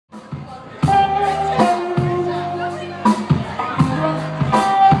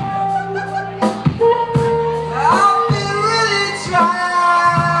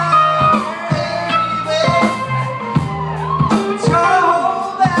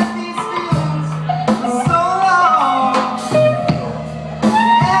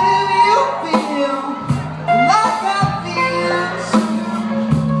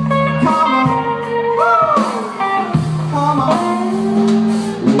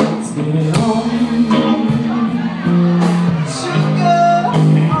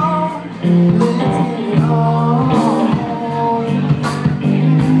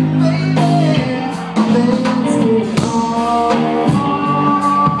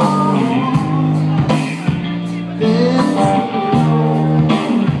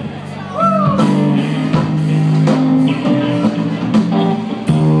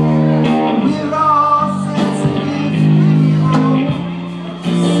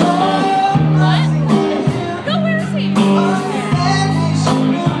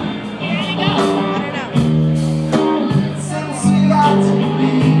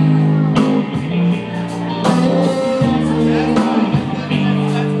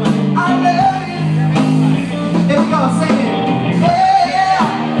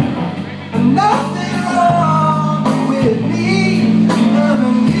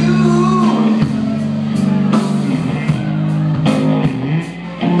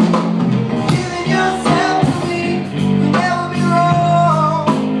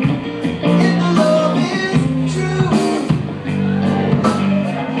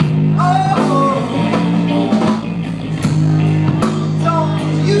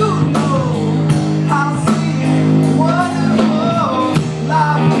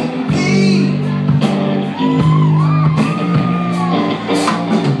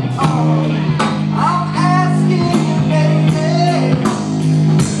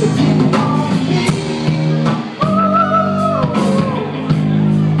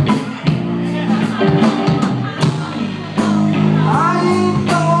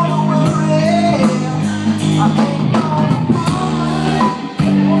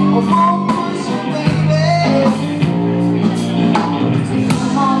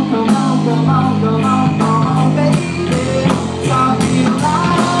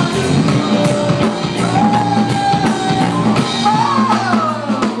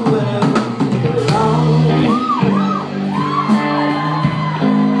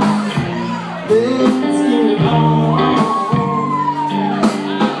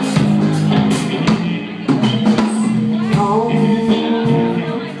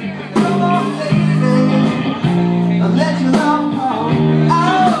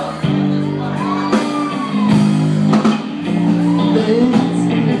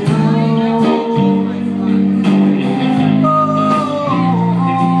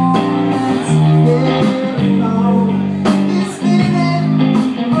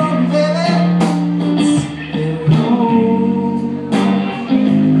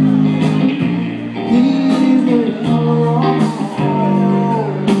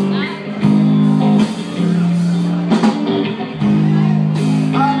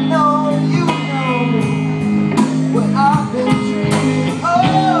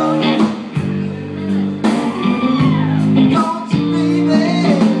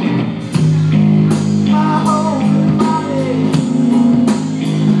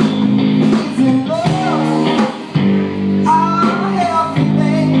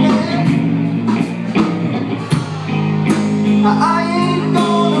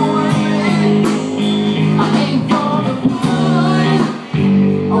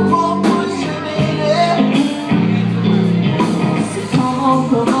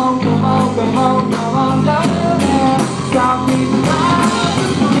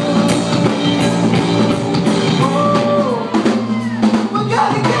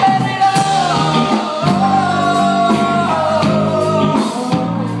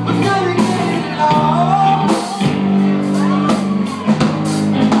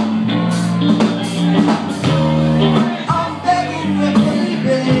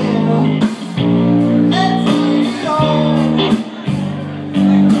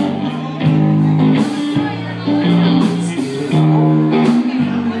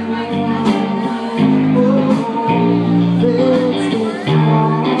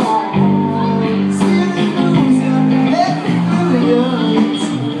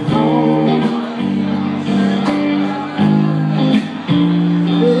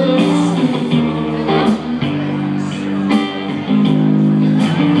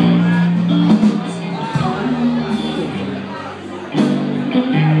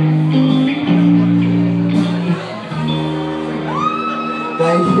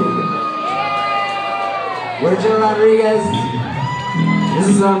We're Joe Rodriguez. This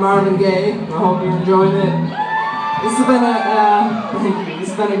is Marvin, Gaye. I hope you're enjoying it. This has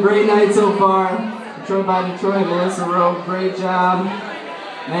been a great night so far. Detroit by Detroit, Melissa wrote, great job.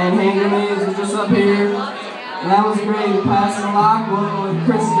 Man, hand grenades was just up here. And that was great. We passed the lock with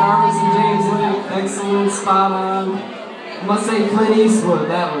Chris Jarvis and James Lee. Excellent, spot on. I must say Clint Eastwood,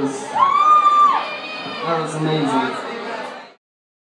 that was amazing.